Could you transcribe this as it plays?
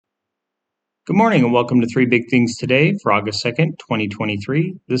Good morning and welcome to Three Big Things Today for August 2nd,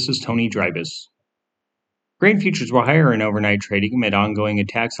 2023. This is Tony Drybus. Grain futures were higher in overnight trading amid ongoing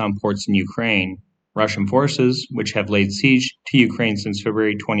attacks on ports in Ukraine. Russian forces, which have laid siege to Ukraine since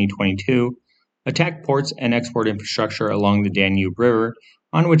February 2022, attacked ports and export infrastructure along the Danube River,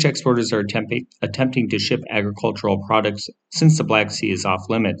 on which exporters are attempting to ship agricultural products since the Black Sea is off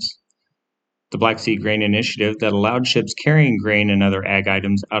limits. The Black Sea Grain Initiative that allowed ships carrying grain and other ag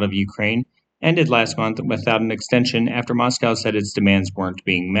items out of Ukraine ended last month without an extension after Moscow said its demands weren't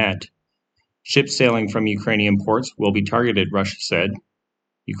being met. Ships sailing from Ukrainian ports will be targeted, Russia said.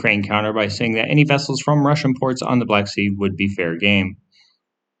 Ukraine countered by saying that any vessels from Russian ports on the Black Sea would be fair game.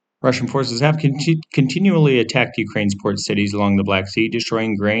 Russian forces have continually attacked Ukraine's port cities along the Black Sea,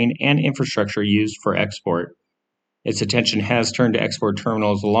 destroying grain and infrastructure used for export. Its attention has turned to export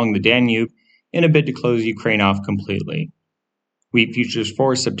terminals along the Danube in a bid to close Ukraine off completely. Wheat futures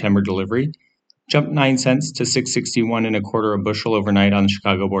for September delivery jumped 9 cents to $6.61 a bushel overnight on the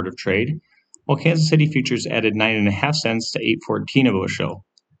Chicago Board of Trade, while Kansas City futures added 9.5 cents to $8.14 a bushel.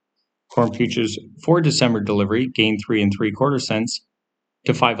 Corn futures for December delivery gained 3.75 cents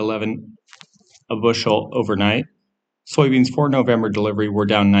to $5.11 a bushel overnight. Soybeans for November delivery were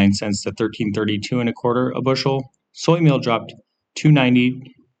down 9 cents to $13.32 a bushel. Soy meal dropped $2.90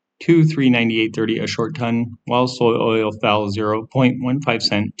 to $3.9830 a short ton, while soy oil fell 0.15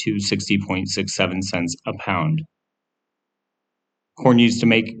 cents to 60.67 cents a pound. Corn used to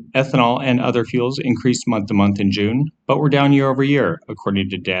make ethanol and other fuels increased month to month in June, but were down year over year, according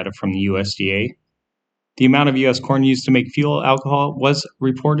to data from the USDA. The amount of U.S. corn used to make fuel alcohol was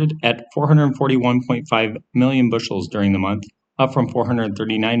reported at 441.5 million bushels during the month, up from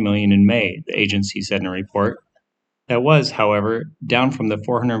 439 million in May, the agency said in a report. That was, however, down from the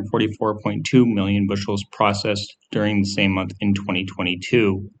 444.2 million bushels processed during the same month in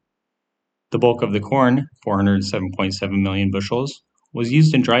 2022. The bulk of the corn, 407.7 million bushels, was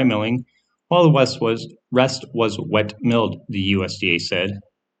used in dry milling, while the rest was wet milled, the USDA said.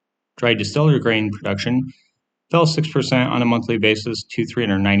 Dry distiller grain production fell 6% on a monthly basis to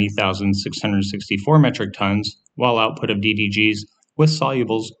 390,664 metric tons, while output of DDGs with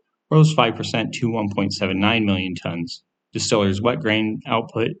solubles rose 5% to 1.79 million tons. Distillers' wet grain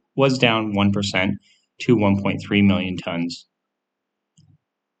output was down 1% to 1.3 million tons.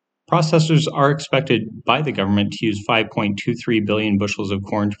 Processors are expected by the government to use 5.23 billion bushels of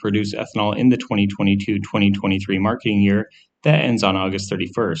corn to produce ethanol in the 2022-2023 marketing year that ends on August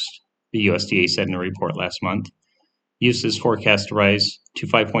 31st, the USDA said in a report last month. Use is forecast to rise to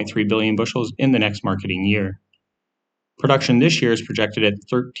 5.3 billion bushels in the next marketing year. Production this year is projected at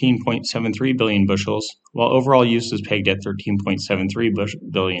 13.73 billion bushels, while overall use is pegged at 13.73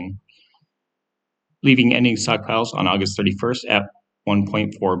 billion, leaving ending stockpiles on August 31st at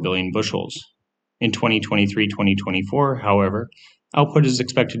 1.4 billion bushels. In 2023-2024, however, output is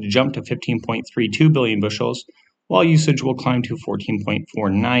expected to jump to 15.32 billion bushels, while usage will climb to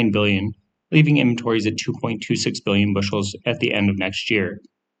 14.49 billion, leaving inventories at 2.26 billion bushels at the end of next year.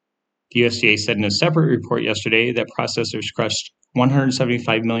 The USDA said in a separate report yesterday that processors crushed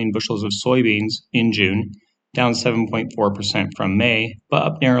 175 million bushels of soybeans in June, down 7.4% from May, but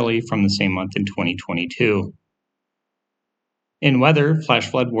up narrowly from the same month in 2022. In weather, flash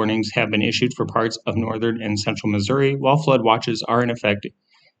flood warnings have been issued for parts of northern and central Missouri, while flood watches are in effect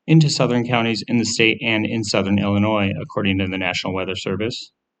into southern counties in the state and in southern Illinois, according to the National Weather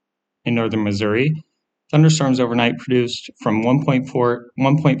Service. In northern Missouri, thunderstorms overnight produced from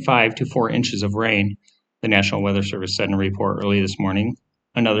 1.5 to 4 inches of rain, the National Weather Service said in a report early this morning.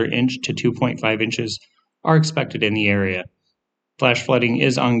 Another inch to 2.5 inches are expected in the area. Flash flooding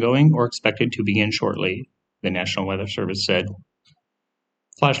is ongoing or expected to begin shortly, the National Weather Service said.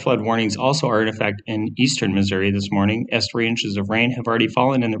 Flash flood warnings also are in effect in eastern Missouri this morning, as 3 inches of rain have already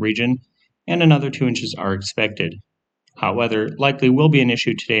fallen in the region, and another 2 inches are expected. Hot weather likely will be an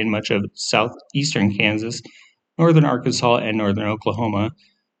issue today in much of southeastern Kansas, northern Arkansas, and northern Oklahoma,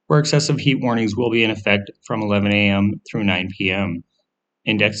 where excessive heat warnings will be in effect from 11 a.m. through 9 p.m.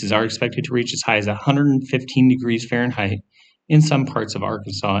 Indexes are expected to reach as high as 115 degrees Fahrenheit in some parts of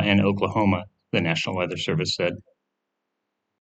Arkansas and Oklahoma, the National Weather Service said.